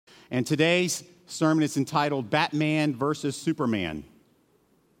And today's sermon is entitled Batman versus Superman.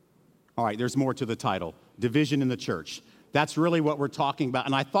 All right, there's more to the title, Division in the Church. That's really what we're talking about.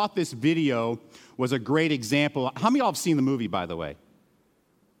 And I thought this video was a great example. How many of y'all have seen the movie, by the way?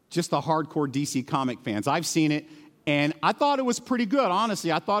 Just the hardcore DC comic fans. I've seen it, and I thought it was pretty good,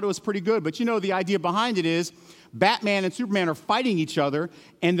 honestly. I thought it was pretty good. But you know, the idea behind it is Batman and Superman are fighting each other,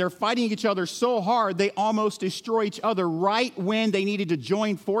 and they're fighting each other so hard they almost destroy each other right when they needed to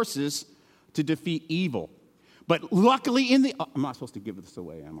join forces to defeat evil. But luckily I'm not supposed to give this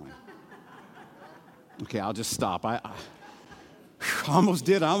away, am I? Okay, I'll just stop. I almost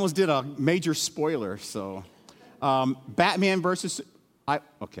did a major spoiler. So, Batman versus...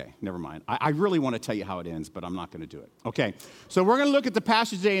 Okay, never mind. I really want to tell you how it ends, but I'm not going to do it. Okay, so we're going to look at the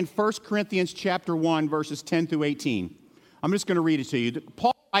passage today in 1 Corinthians chapter 1, verses 10 through 18. I'm just going to read it to you.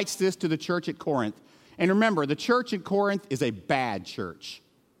 Paul writes this to the church at Corinth. And remember, the church at Corinth is a bad church.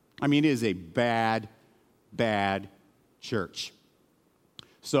 I mean, it is a bad, bad church.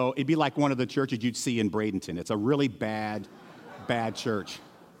 So it'd be like one of the churches you'd see in Bradenton. It's a really bad, bad church.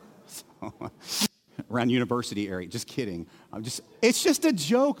 So, around University area. Just kidding. It's just a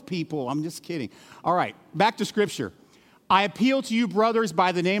joke, people. I'm just kidding. All right, back to Scripture. I appeal to you, brothers,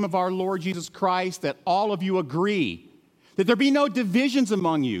 by the name of our Lord Jesus Christ, that all of you agree, that there be no divisions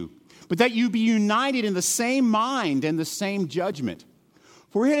among you, but that you be united in the same mind and the same judgment.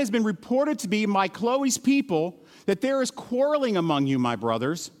 For it has been reported to be by Chloe's people that there is quarreling among you, my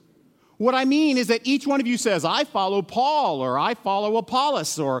brothers. What I mean is that each one of you says, I follow Paul, or I follow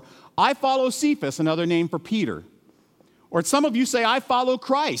Apollos, or I follow Cephas, another name for Peter. Or some of you say, I follow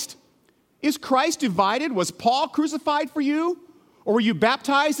Christ. Is Christ divided? Was Paul crucified for you? Or were you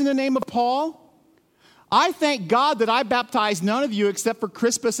baptized in the name of Paul? I thank God that I baptized none of you except for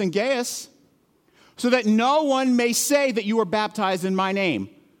Crispus and Gaius, so that no one may say that you were baptized in my name.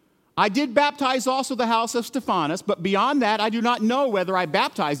 I did baptize also the house of Stephanas, but beyond that I do not know whether I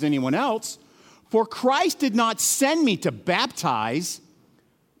baptized anyone else. For Christ did not send me to baptize,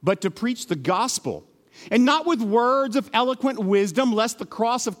 but to preach the gospel, and not with words of eloquent wisdom, lest the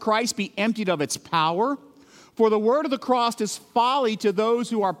cross of Christ be emptied of its power. For the word of the cross is folly to those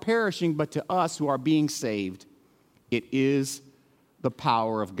who are perishing, but to us who are being saved, it is the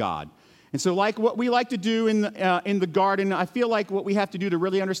power of God. And so like what we like to do in the garden, I feel like what we have to do to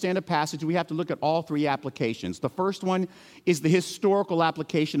really understand a passage, we have to look at all three applications. The first one is the historical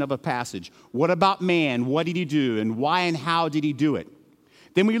application of a passage. What about man? What did he do? And why and how did he do it?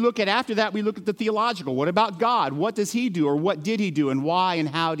 Then after that, we look at the theological. What about God? What does he do, or what did he do, and why and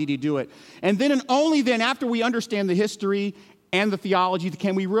how did he do it? And then and only then, after we understand the history and the theology,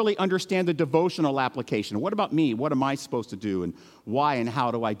 can we really understand the devotional application. What about me? What am I supposed to do, and why and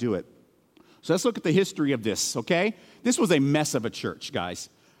how do I do it? So let's look at the history of this, okay? This was a mess of a church, guys.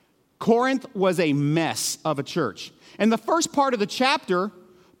 Corinth was a mess of a church. And the first part of the chapter,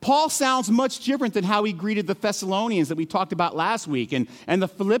 Paul sounds much different than how he greeted the Thessalonians that we talked about last week and the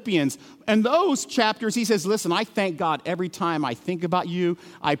Philippians. And those chapters, he says, listen, I thank God every time I think about you.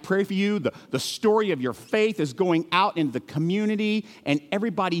 I pray for you. The story of your faith is going out into the community, and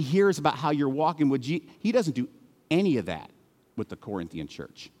everybody hears about how you're walking with Jesus. He doesn't do any of that with the Corinthian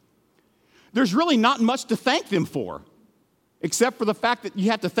church. There's really not much to thank them for, except for the fact that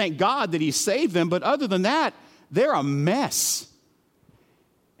you have to thank God that he saved them. But other than that, they're a mess.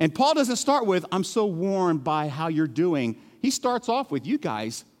 And Paul doesn't start with, I'm so warmed by how you're doing. He starts off with, you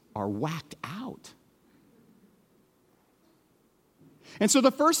guys are whacked out. And so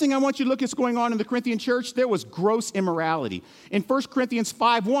the first thing I want you to look at is going on in the Corinthian church, there was gross immorality. In 1 Corinthians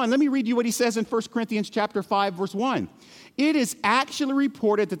 5:1, let me read you what he says in 1 Corinthians chapter 5, verse 1. It is actually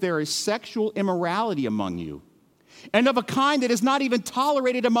reported that there is sexual immorality among you, and of a kind that is not even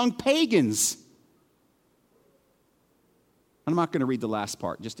tolerated among pagans. I'm not going to read the last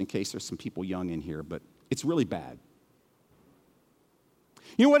part, just in case there's some people young in here, but it's really bad.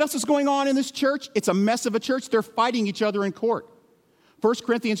 You know what else is going on in this church? It's a mess of a church. They're fighting each other in court. 1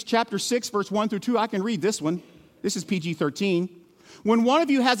 Corinthians chapter 6, verse 1 through 2, I can read this one. This is PG-13. When one of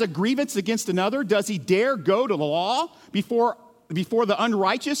you has a grievance against another, does he dare go to the law before the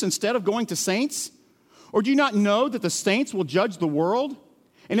unrighteous instead of going to saints? Or do you not know that the saints will judge the world?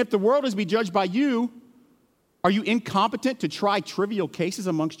 And if the world is to be judged by you, are you incompetent to try trivial cases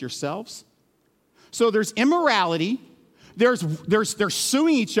amongst yourselves? So there's immorality. They're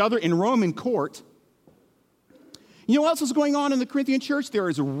suing each other in Roman court. You know what else is going on in the Corinthian church? There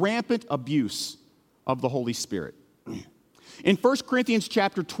is rampant abuse of the Holy Spirit. In 1 Corinthians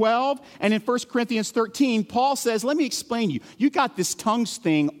chapter 12 and in 1 Corinthians 13, Paul says, let me explain to you. You got this tongues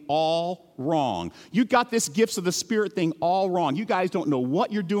thing all wrong. You got this gifts of the Spirit thing all wrong. You guys don't know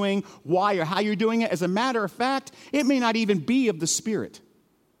what you're doing, why, or how you're doing it. As a matter of fact, it may not even be of the Spirit.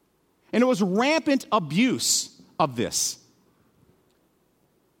 And it was rampant abuse of this.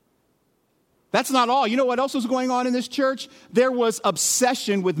 That's not all. You know what else was going on in this church? There was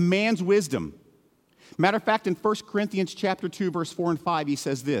obsession with man's wisdom. Matter of fact, in 1 Corinthians chapter 2, verse 4 and 5, he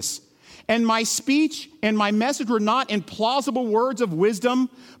says this, "And my speech and my message were not in plausible words of wisdom,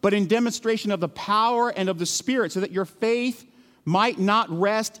 but in demonstration of the power and of the Spirit, so that your faith might not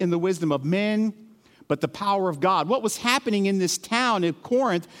rest in the wisdom of men, but the power of God." What was happening in this town of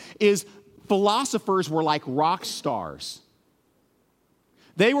Corinth is philosophers were like rock stars.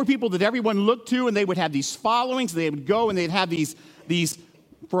 They were people that everyone looked to, and they would have these followings. They would go and they'd have these,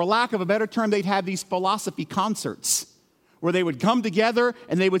 for a lack of a better term, they'd have these philosophy concerts where they would come together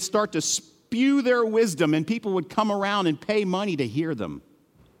and they would start to spew their wisdom, and people would come around and pay money to hear them.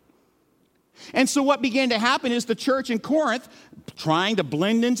 And so what began to happen is the church in Corinth, trying to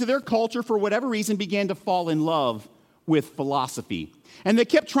blend into their culture for whatever reason, began to fall in love with philosophy. And they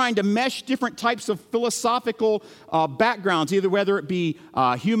kept trying to mesh different types of philosophical backgrounds, either whether it be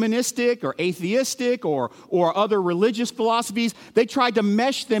humanistic or atheistic or other religious philosophies. They tried to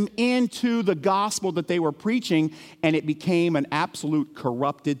mesh them into the gospel that they were preaching, and it became an absolute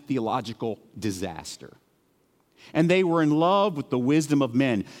corrupted theological disaster. And they were in love with the wisdom of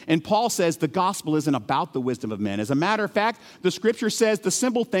men. And Paul says the gospel isn't about the wisdom of men. As a matter of fact, the scripture says the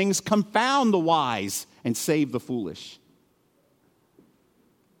simple things confound the wise and save the foolish.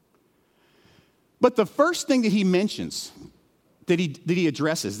 But the first thing that he mentions, that he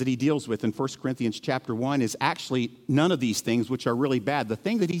addresses, that he deals with in 1 Corinthians chapter 1 is actually none of these things, which are really bad. The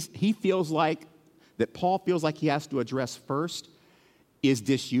thing that he feels like, that Paul feels like he has to address first, is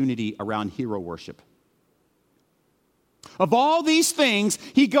disunity around hero worship. Of all these things,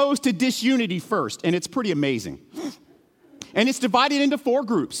 he goes to disunity first, and it's pretty amazing. And it's divided into 4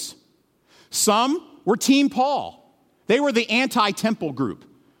 groups. Some were Team Paul. They were the anti-temple group.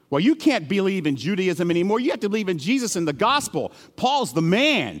 Well, you can't believe in Judaism anymore. You have to believe in Jesus and the gospel. Paul's the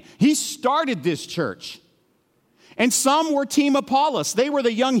man. He started this church. And some were Team Apollos. They were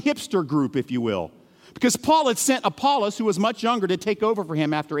the young hipster group, if you will. Because Paul had sent Apollos, who was much younger, to take over for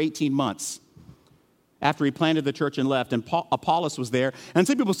him after 18 months. After he planted the church and left. And Apollos was there. And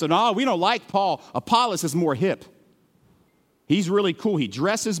some people said, "Oh, we don't like Paul. Apollos is more hip. He's really cool. He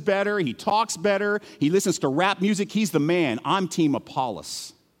dresses better. He talks better. He listens to rap music. He's the man. I'm Team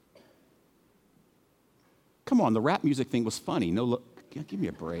Apollos." Come on, the rap music thing was funny. No, look, give me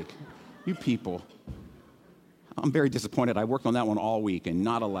a break. You people. I'm very disappointed. I worked on that one all week and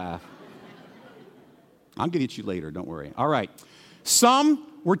not a laugh. I'll get at you later, don't worry. All right. Some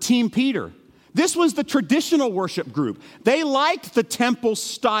were Team Peter. This was the traditional worship group. They liked the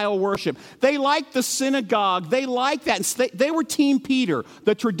temple-style worship. They liked the synagogue. They liked that. They were Team Peter,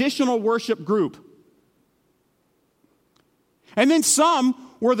 the traditional worship group. And then some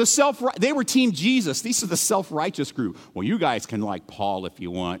were they were Team Jesus. These are the self-righteous group. Well, you guys can like Paul if you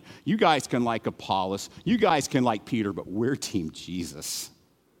want. You guys can like Apollos. You guys can like Peter, but we're Team Jesus.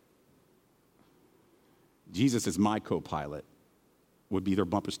 Jesus is my co-pilot, would be their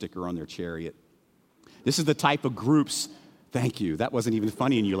bumper sticker on their chariot. This is the type of groups. Thank you. That wasn't even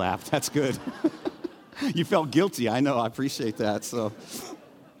funny and you laughed. That's good. You felt guilty. I know. I appreciate that.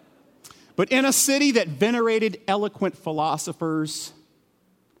 But in a city that venerated eloquent philosophers,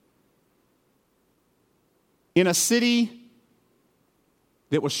 in a city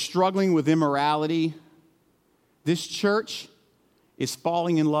that was struggling with immorality, this church is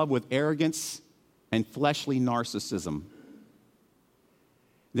falling in love with arrogance and fleshly narcissism.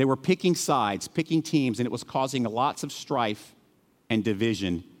 They were picking sides, picking teams, and it was causing lots of strife and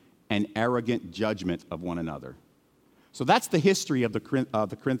division and arrogant judgment of one another. So that's the history of the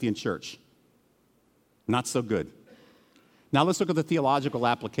Corinthian church. Not so good. Now let's look at the theological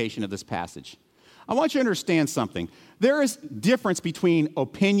application of this passage. I want you to understand something. There is difference between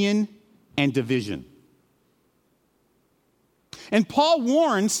opinion and division. And Paul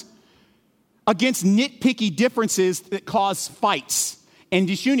warns against nitpicky differences that cause fights and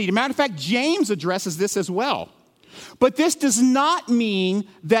disunity. Matter of fact, James addresses this as well. But this does not mean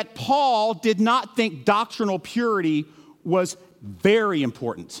that Paul did not think doctrinal purity was very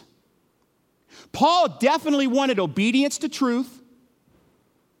important. Paul definitely wanted obedience to truth,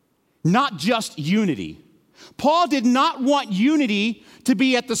 not just unity. Paul did not want unity to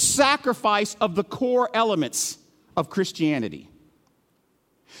be at the sacrifice of the core elements of Christianity.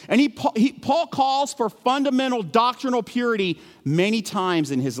 And Paul calls for fundamental doctrinal purity many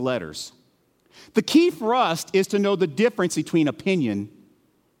times in his letters. The key for us is to know the difference between opinion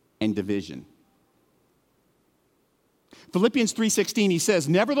and division. Philippians 3:16, he says,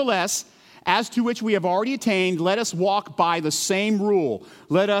 "Nevertheless, as to which we have already attained, let us walk by the same rule.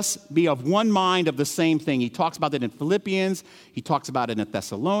 Let us be of one mind of the same thing." He talks about it in Philippians. He talks about it in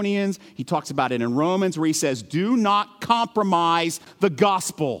Thessalonians. He talks about it in Romans, where he says, do not compromise the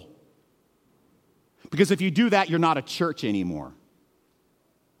gospel. Because if you do that, you're not a church anymore.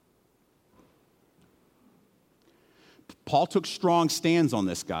 Paul took strong stands on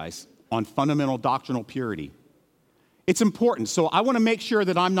this, guys, on fundamental doctrinal purity. It's important. So I want to make sure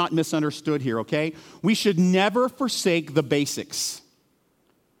that I'm not misunderstood here, okay? We should never forsake the basics.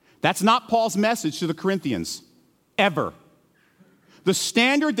 That's not Paul's message to the Corinthians, ever. The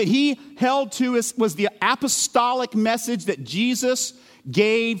standard that he held to was the apostolic message that Jesus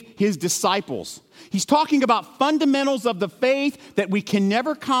gave his disciples. He's talking about fundamentals of the faith that we can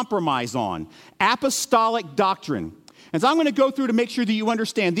never compromise on, apostolic doctrine. And so I'm going to go through to make sure that you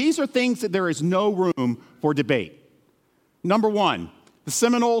understand. These are things that there is no room for debate. Number one, the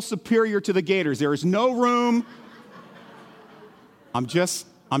Seminoles superior to the Gators. There is no room. I'm just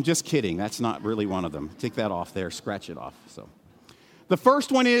kidding. That's not really one of them. Take that off there. Scratch it off. So, the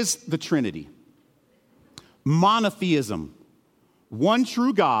first one is the Trinity. Monotheism. One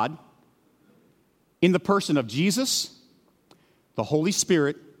true God in the person of Jesus, the Holy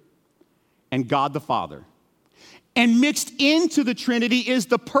Spirit, and God the Father. And mixed into the Trinity is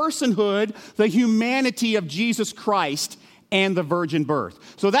the personhood, the humanity of Jesus Christ and the virgin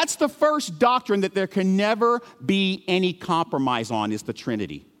birth. So that's the first doctrine that there can never be any compromise on, is the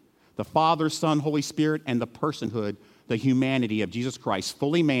Trinity. The Father, Son, Holy Spirit, and the personhood, the humanity of Jesus Christ,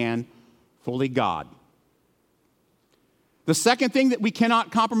 fully man, fully God. The second thing that we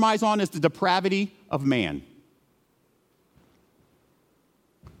cannot compromise on is the depravity of man.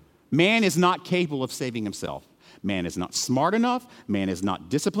 Man is not capable of saving himself. Man is not smart enough. Man is not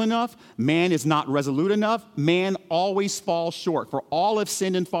disciplined enough. Man is not resolute enough. Man always falls short. For all have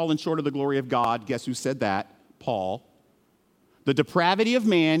sinned and fallen short of the glory of God. Guess who said that? Paul. The depravity of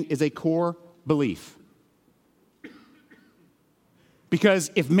man is a core belief.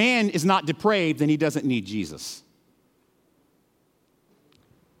 Because if man is not depraved, then he doesn't need Jesus.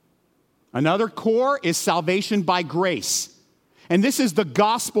 Another core is salvation by grace. And this is the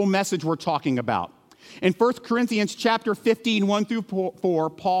gospel message we're talking about. In 1 Corinthians chapter 15, 1 through 4,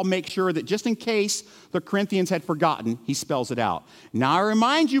 Paul makes sure that just in case the Corinthians had forgotten, he spells it out. Now I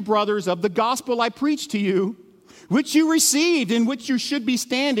remind you, brothers, of the gospel I preached to you, which you received, in which you should be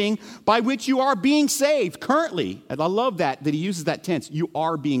standing, by which you are being saved currently. And I love that he uses that tense. You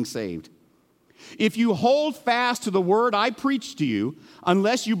are being saved. If you hold fast to the word I preached to you,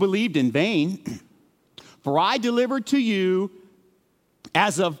 unless you believed in vain, for I delivered to you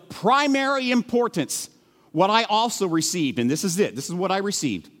as of primary importance what I also received, and this is it, this is what I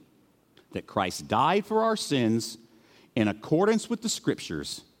received, that Christ died for our sins in accordance with the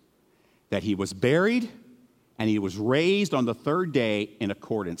Scriptures, that he was buried, and he was raised on the third day in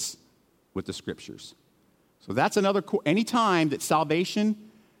accordance with the Scriptures. So that's another, any time that salvation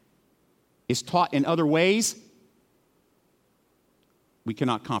is taught in other ways, we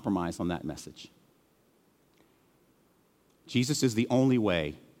cannot compromise on that message. Jesus is the only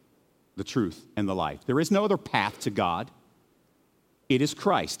way, the truth, and the life. There is no other path to God. It is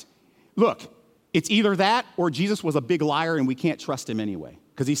Christ. Look, it's either that or Jesus was a big liar and we can't trust him anyway.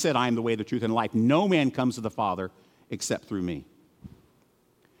 Because he said, I am the way, the truth, and life. No man comes to the Father except through me.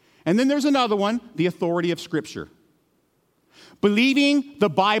 And then there's another one, the authority of Scripture. Believing the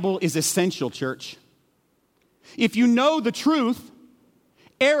Bible is essential, church. If you know the truth,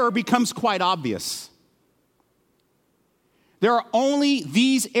 error becomes quite obvious. There are only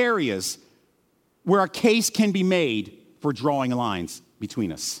these areas where a case can be made for drawing lines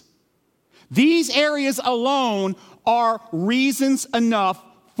between us. These areas alone are reasons enough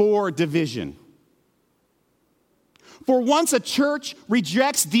for division. For once a church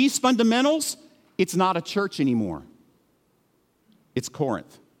rejects these fundamentals, it's not a church anymore. It's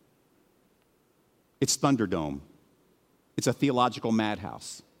Corinth. It's Thunderdome. It's a theological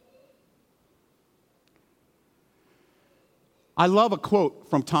madhouse. I love a quote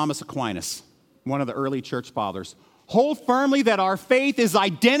from Thomas Aquinas, one of the early church fathers. Hold firmly that our faith is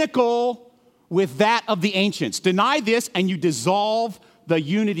identical with that of the ancients. Deny this and you dissolve the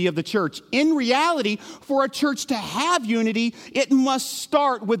unity of the church. In reality, for a church to have unity, it must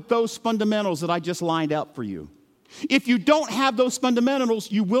start with those fundamentals that I just lined out for you. If you don't have those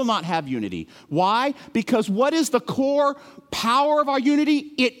fundamentals, you will not have unity. Why? Because what is the core power of our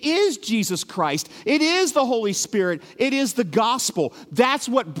unity? It is Jesus Christ. It is the Holy Spirit. It is the gospel. That's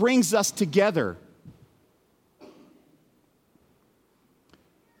what brings us together.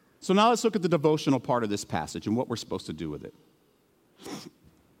 So now let's look at the devotional part of this passage and what we're supposed to do with it.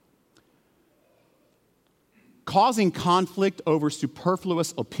 Causing conflict over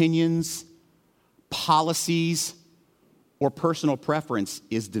superfluous opinions, policies, or personal preference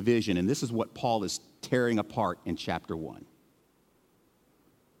is division. And this is what Paul is tearing apart in chapter 1.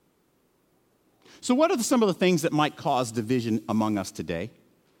 So what are some of the things that might cause division among us today?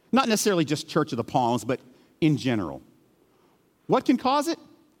 Not necessarily just Church of the Palms, but in general. What can cause it?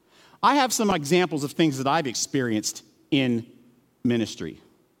 I have some examples of things that I've experienced in ministry.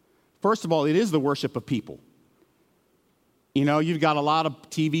 First of all, it is the worship of people. You know, you've got a lot of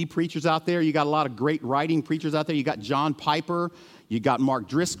TV preachers out there. You got a lot of great writing preachers out there. You got John Piper. You got Mark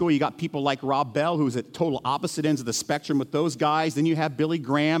Driscoll. You got people like Rob Bell, who's at total opposite ends of the spectrum with those guys. Then you have Billy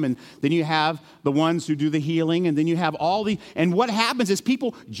Graham, and then you have the ones who do the healing, and then you have all the, and what happens is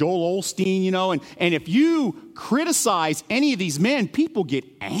people, Joel Osteen, you know, and if you criticize any of these men, people get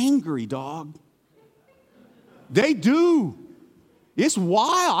angry, dog. They do. It's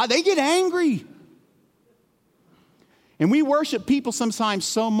wild. They get angry. And we worship people sometimes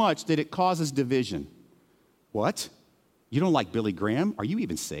so much that it causes division. What? You don't like Billy Graham? Are you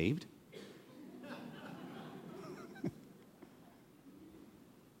even saved?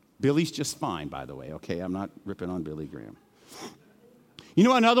 Billy's just fine, by the way, okay? I'm not ripping on Billy Graham. You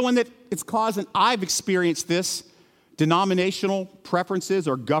know another one that it's causing? I've experienced this, denominational preferences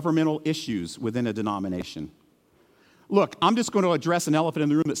or governmental issues within a denomination. Look, I'm just going to address an elephant in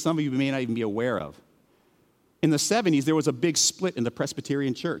the room that some of you may not even be aware of. In the 70s, there was a big split in the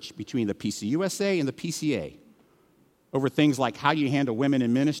Presbyterian Church between the PCUSA and the PCA over things like how do you handle women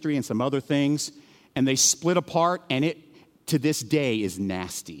in ministry and some other things. And they split apart, and it, to this day, is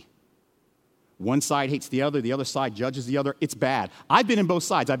nasty. One side hates the other side judges the other. It's bad. I've been in both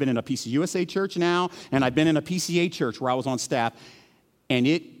sides. I've been in a PCUSA church now, and I've been in a PCA church where I was on staff, and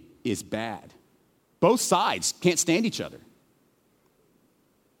it is bad. Both sides can't stand each other.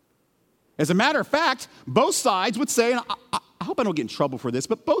 As a matter of fact, both sides would say, and I hope I don't get in trouble for this,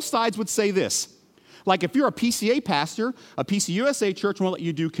 but both sides would say this. Like if you're a PCA pastor, a PCUSA church won't let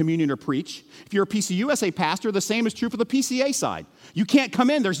you do communion or preach. If you're a PCUSA pastor, the same is true for the PCA side. You can't come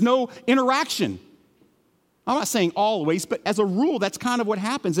in. There's no interaction. I'm not saying always, but as a rule, that's kind of what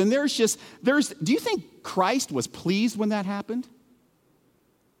happens. And do you think Christ was pleased when that happened?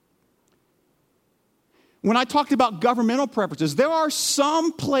 When I talked about governmental preferences, there are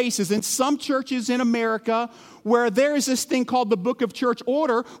some places in some churches in America where there is this thing called the Book of Church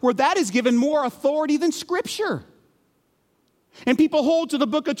Order, where that is given more authority than Scripture. And people hold to the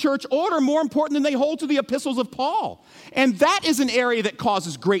Book of Church Order more important than they hold to the epistles of Paul. And that is an area that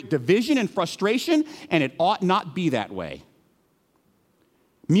causes great division and frustration, and it ought not be that way.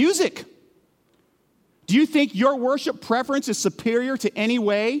 Music. Do you think your worship preference is superior to any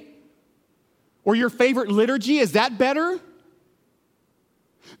way? Or your favorite liturgy, is that better?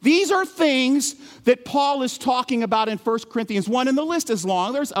 These are things that Paul is talking about in 1 Corinthians 1, and the list is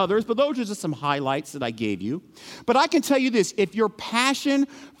long. There's others, but those are just some highlights that I gave you. But I can tell you this, if your passion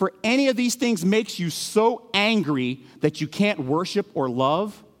for any of these things makes you so angry that you can't worship or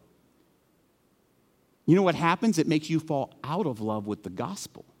love, you know what happens? It makes you fall out of love with the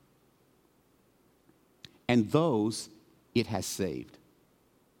gospel. And those it has saved.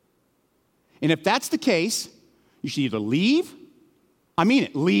 And if that's the case, you should either leave,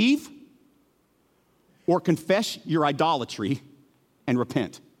 leave, or confess your idolatry and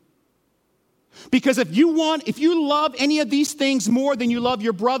repent. Because if you love any of these things more than you love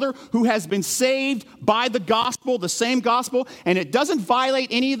your brother who has been saved by the gospel, the same gospel, and it doesn't violate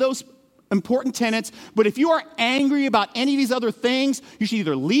any of those important tenets, but if you are angry about any of these other things, you should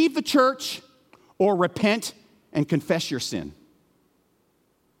either leave the church or repent and confess your sin.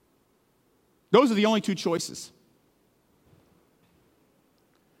 Those are the only two choices.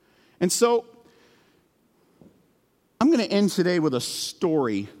 And so, I'm going to end today with a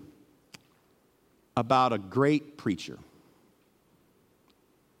story about a great preacher.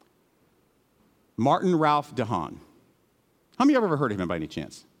 Martin Ralph DeHaan. How many of you have ever heard of him by any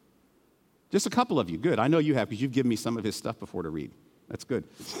chance? Just a couple of you. Good. I know you have because you've given me some of his stuff before to read. That's good.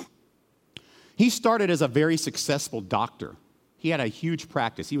 He started as a very successful doctor. He had a huge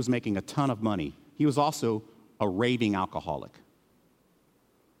practice. He was making a ton of money. He was also a raving alcoholic.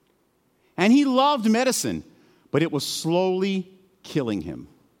 And he loved medicine, but it was slowly killing him.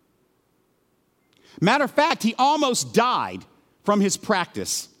 Matter of fact, he almost died from his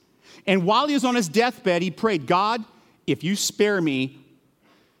practice. And while he was on his deathbed, he prayed, God, if you spare me,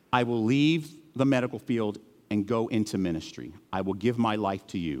 I will leave the medical field and go into ministry. I will give my life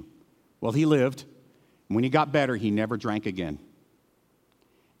to you. Well, he lived. When he got better, he never drank again.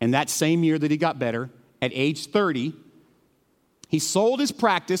 And that same year that he got better, at age 30, he sold his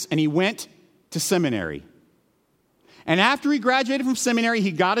practice and he went to seminary. And after he graduated from seminary,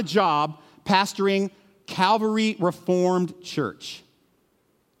 he got a job pastoring Calvary Reformed Church.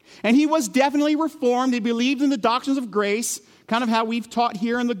 And he was definitely reformed. He believed in the doctrines of grace, kind of how we've taught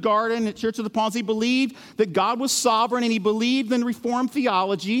here in the garden at Church of the Palms. He believed that God was sovereign, and he believed in Reformed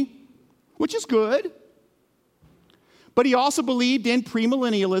theology, which is good. But he also believed in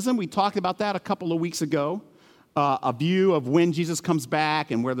premillennialism. We talked about that a couple of weeks ago, a view of when Jesus comes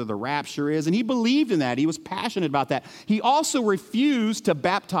back and whether the rapture is. And he believed in that. He was passionate about that. He also refused to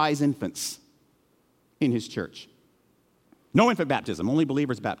baptize infants in his church. No infant baptism, only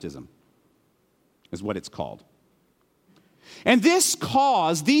believers' baptism is what it's called. And these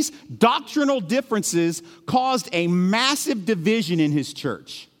doctrinal differences caused a massive division in his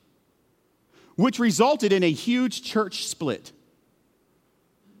church, which resulted in a huge church split.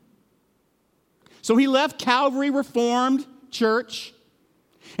 So he left Calvary Reformed Church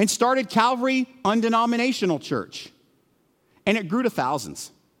and started Calvary Undenominational Church. And it grew to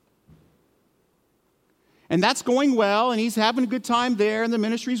thousands. And that's going well, and he's having a good time there, and the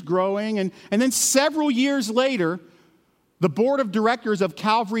ministry's growing. And then several years later, the board of directors of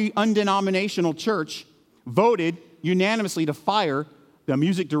Calvary Undenominational Church voted unanimously to fire the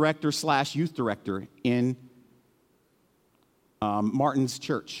music director / youth director in Martin's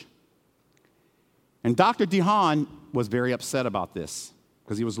church. And Dr. DeHaan was very upset about this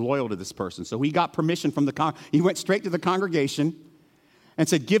because he was loyal to this person. So he got permission from he went straight to the congregation and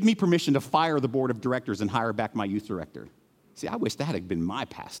said, give me permission to fire the board of directors and hire back my youth director. See, I wish that had been my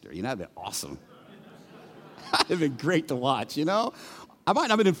pastor. That'd been awesome. That'd been great to watch, I might not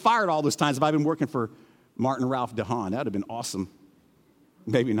have been fired all those times if I'd been working for Martin Ralph DeHaan. That'd have been awesome.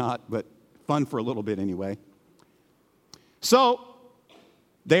 Maybe not, but fun for a little bit anyway. So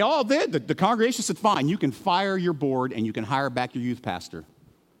they all did. The congregation said, fine, you can fire your board and you can hire back your youth pastor.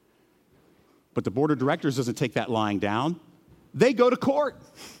 But the board of directors doesn't take that lying down. They go to court.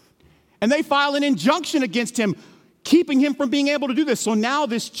 And they file an injunction against him, keeping him from being able to do this. So now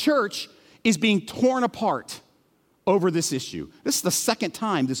this church is being torn apart over this issue. This is the second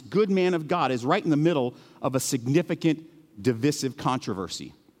time this good man of God is right in the middle of a significant divisive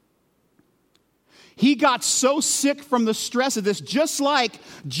controversy. He got so sick from the stress of this, just like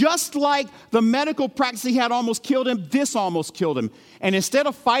the medical practice he had almost killed him, this almost killed him. And instead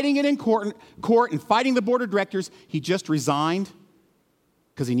of fighting it in court and fighting the board of directors, he just resigned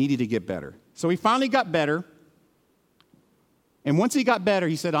because he needed to get better. So he finally got better. And once he got better,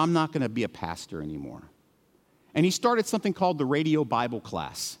 he said, I'm not going to be a pastor anymore. And he started something called the Radio Bible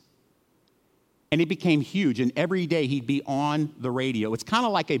Class. And it became huge, and every day he'd be on the radio. It's kind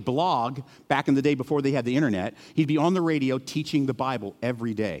of like a blog back in the day before they had the internet. He'd be on the radio teaching the Bible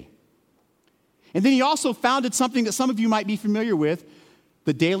every day. And then he also founded something that some of you might be familiar with,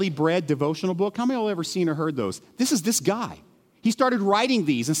 the Daily Bread devotional book. How many of you have ever seen or heard those? This is this guy. He started writing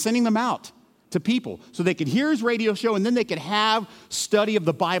these and sending them out to people so they could hear his radio show and then they could have study of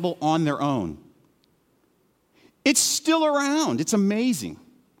the Bible on their own. It's still around. It's amazing.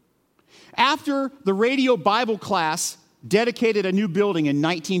 After the Radio Bible Class dedicated a new building in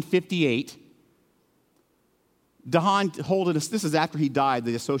 1958, DeHaan told us, this is after he died,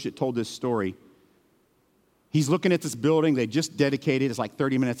 the associate told this story. He's looking at this building they just dedicated. It's like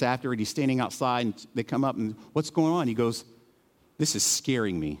 30 minutes after, and he's standing outside, and they come up, and what's going on? He goes, this is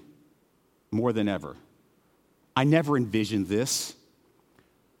scaring me more than ever. I never envisioned this.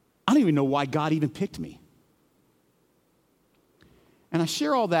 I don't even know why God even picked me. And I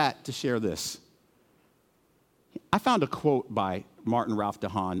share all that to share this. I found a quote by Martin Ralph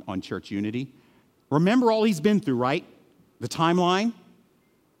DeHaan on Church Unity. Remember all he's been through, right? The timeline.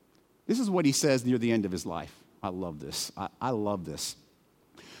 This is what he says near the end of his life. I love this. I love this.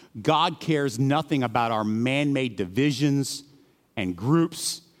 God cares nothing about our man-made divisions and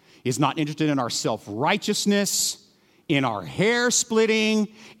groups. He's not interested in our self-righteousness, in our hair splitting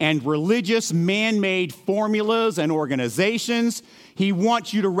and religious man-made formulas and organizations. He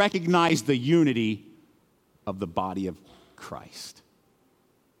wants you to recognize the unity of the body of Christ.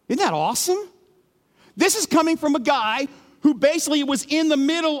 Isn't that awesome? This is coming from a guy who basically was in the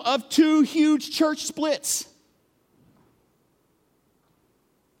middle of two huge church splits.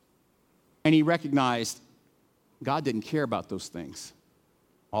 And he recognized God didn't care about those things.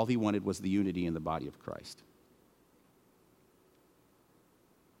 All he wanted was the unity in the body of Christ.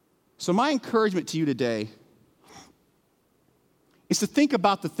 So my encouragement to you today is to think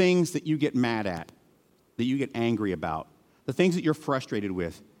about the things that you get mad at, that you get angry about, the things that you're frustrated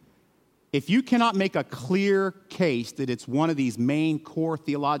with. If you cannot make a clear case that it's one of these main core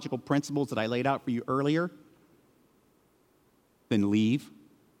theological principles that I laid out for you earlier, then leave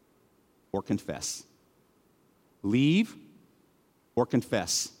or confess. Leave or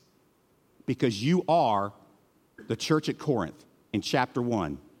confess. Because you are the church at Corinth in chapter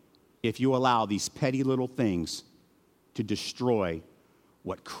 1 if you allow these petty little things to destroy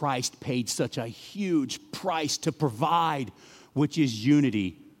what Christ paid such a huge price to provide, which is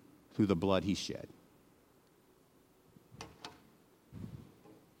unity through the blood he shed.